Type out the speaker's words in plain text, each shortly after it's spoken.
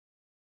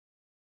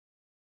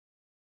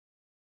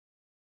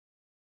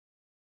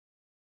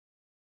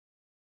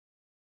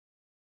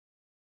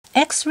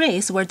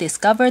X-rays were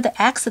discovered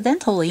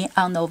accidentally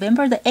on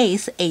November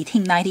 8,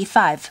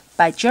 1895,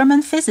 by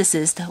German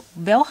physicist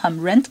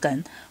Wilhelm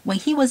Rontgen when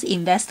he was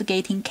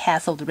investigating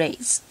cathode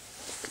rays.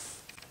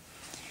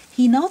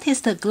 He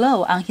noticed a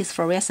glow on his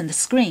fluorescent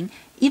screen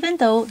even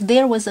though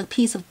there was a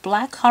piece of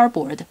black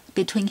cardboard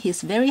between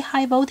his very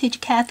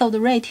high-voltage cathode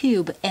ray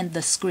tube and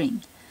the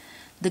screen.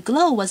 The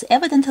glow was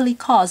evidently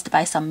caused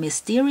by some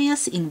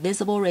mysterious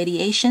invisible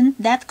radiation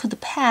that could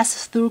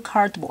pass through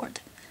cardboard.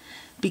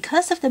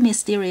 Because of the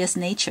mysterious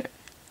nature,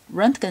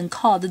 Rontgen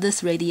called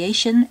this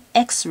radiation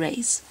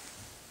X-rays.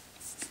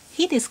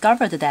 He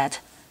discovered that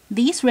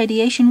these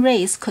radiation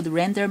rays could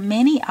render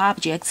many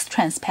objects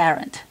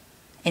transparent,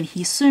 and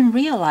he soon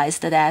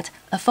realized that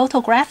a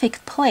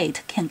photographic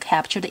plate can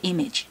capture the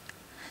image.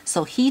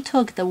 So he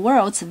took the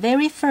world's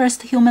very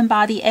first human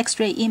body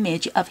X-ray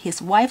image of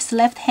his wife's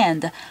left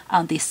hand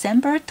on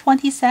December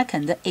 22,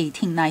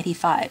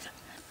 1895.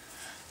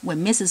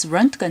 When Mrs.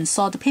 Rontgen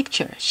saw the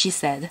picture, she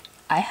said,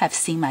 "I have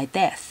seen my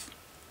death."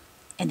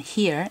 And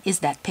here is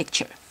that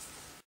picture.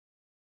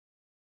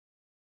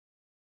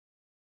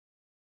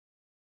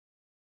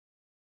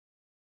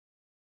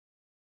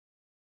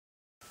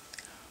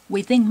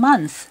 Within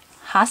months,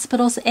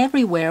 hospitals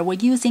everywhere were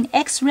using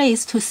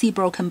X-rays to see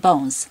broken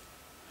bones.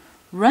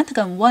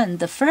 Rontgen won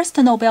the first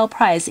Nobel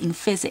Prize in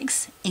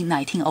physics in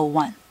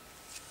 1901.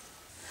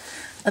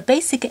 A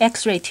basic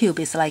X-ray tube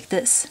is like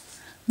this.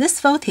 This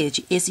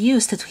voltage is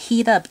used to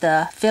heat up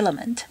the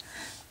filament,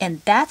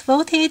 and that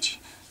voltage,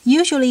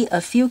 usually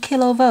a few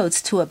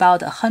kilovolts to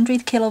about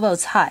 100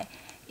 kilovolts high,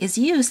 is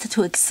used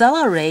to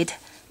accelerate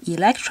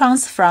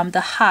electrons from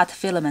the hot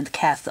filament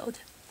cathode.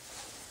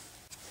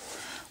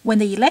 When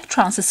the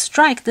electrons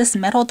strike this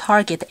metal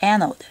target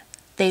anode,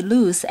 they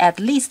lose at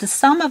least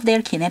some of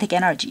their kinetic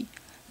energy.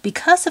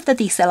 Because of the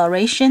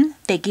deceleration,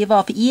 they give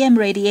off EM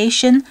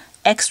radiation,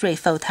 X-ray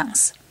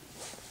photons.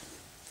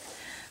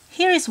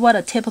 Here is what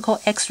a typical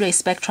X-ray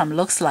spectrum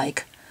looks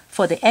like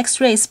for the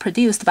X-rays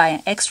produced by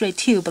an X-ray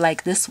tube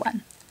like this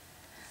one.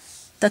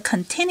 The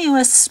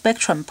continuous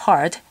spectrum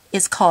part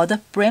is called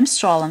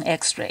Bremsstrahlung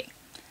X-ray.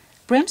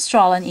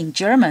 Bremsstrahlung in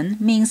German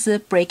means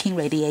braking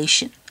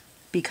radiation,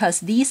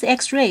 because these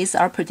X-rays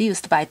are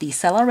produced by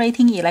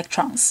decelerating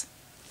electrons.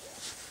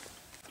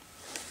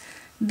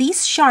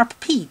 These sharp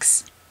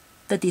peaks,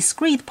 the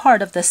discrete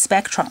part of the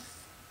spectrum,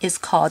 is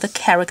called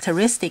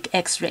characteristic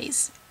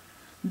X-rays.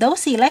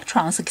 Those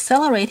electrons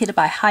accelerated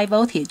by high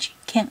voltage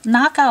can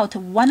knock out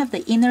one of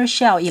the inner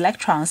shell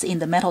electrons in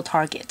the metal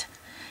target,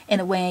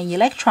 and when an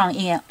electron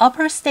in an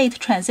upper state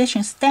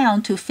transitions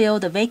down to fill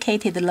the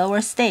vacated lower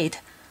state,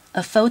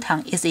 a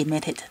photon is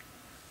emitted.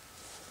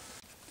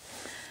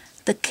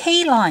 The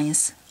K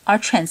lines are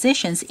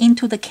transitions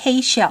into the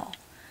K shell.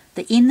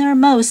 The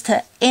innermost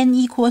n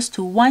equals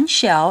to 1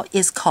 shell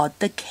is called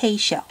the K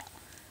shell.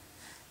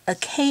 A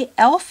K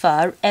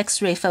alpha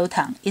X-ray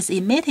photon is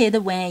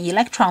emitted when an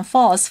electron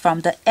falls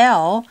from the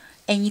L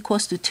n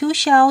equals to 2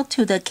 shell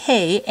to the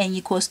K n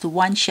equals to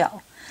 1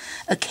 shell.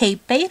 A K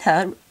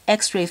beta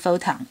X-ray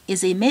photon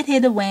is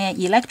emitted when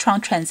an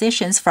electron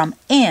transitions from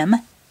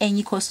M n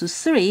equals to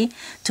 3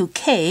 to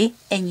K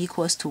n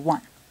equals to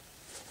 1.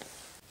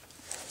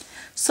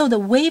 So the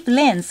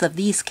wavelengths of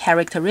these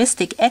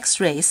characteristic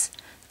X-rays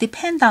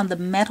depend on the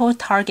metal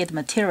target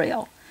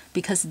material,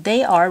 because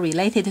they are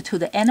related to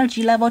the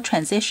energy level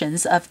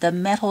transitions of the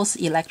metal's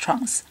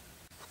electrons.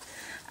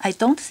 I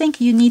don't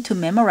think you need to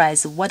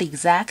memorize what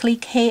exactly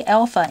K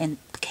alpha and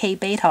K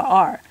beta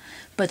are,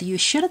 but you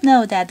should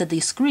know that the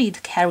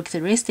discrete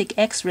characteristic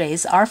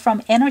X-rays are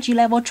from energy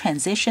level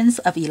transitions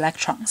of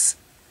electrons.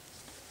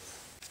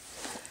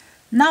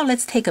 Now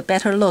let's take a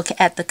better look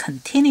at the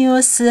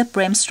continuous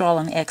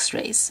Bremsstrahlung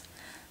X-rays.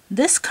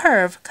 This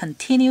curve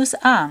continues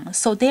on,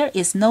 so there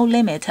is no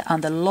limit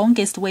on the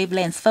longest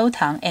wavelength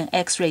photon an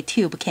X-ray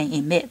tube can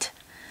emit.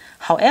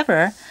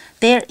 However,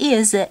 there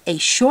is a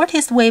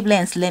shortest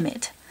wavelength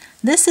limit.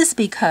 This is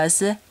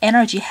because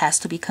energy has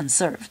to be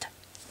conserved.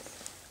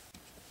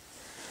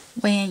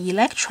 When an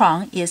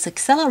electron is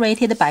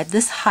accelerated by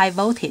this high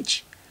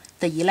voltage,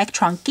 the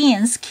electron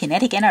gains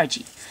kinetic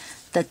energy.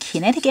 The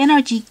kinetic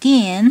energy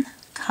gain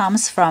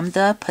comes from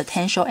the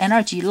potential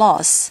energy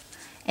loss,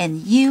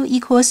 and U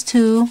equals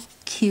to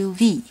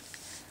QV.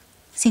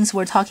 Since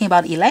we're talking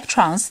about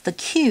electrons, the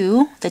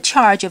Q, the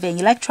charge of an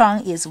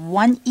electron, is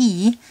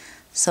 1e,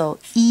 so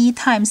E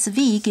times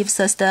V gives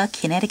us the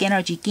kinetic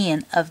energy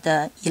gain of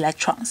the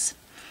electrons.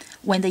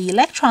 When the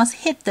electrons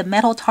hit the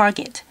metal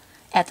target,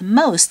 at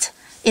most,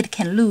 it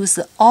can lose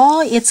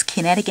all its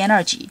kinetic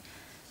energy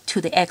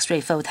to the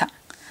X-ray photon.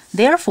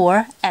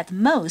 Therefore, at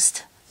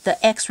most,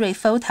 the X-ray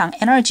photon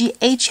energy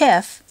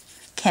HF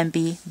can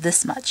be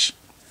this much.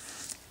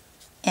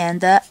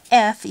 And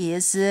F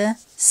is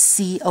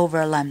C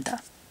over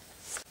lambda.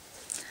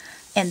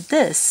 And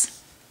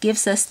this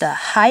gives us the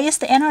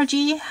highest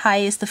energy,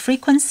 highest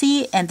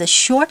frequency, and the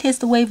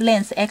shortest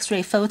wavelength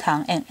X-ray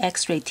photon an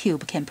X-ray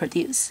tube can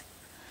produce.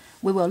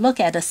 We will look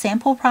at a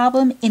sample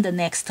problem in the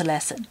next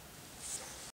lesson.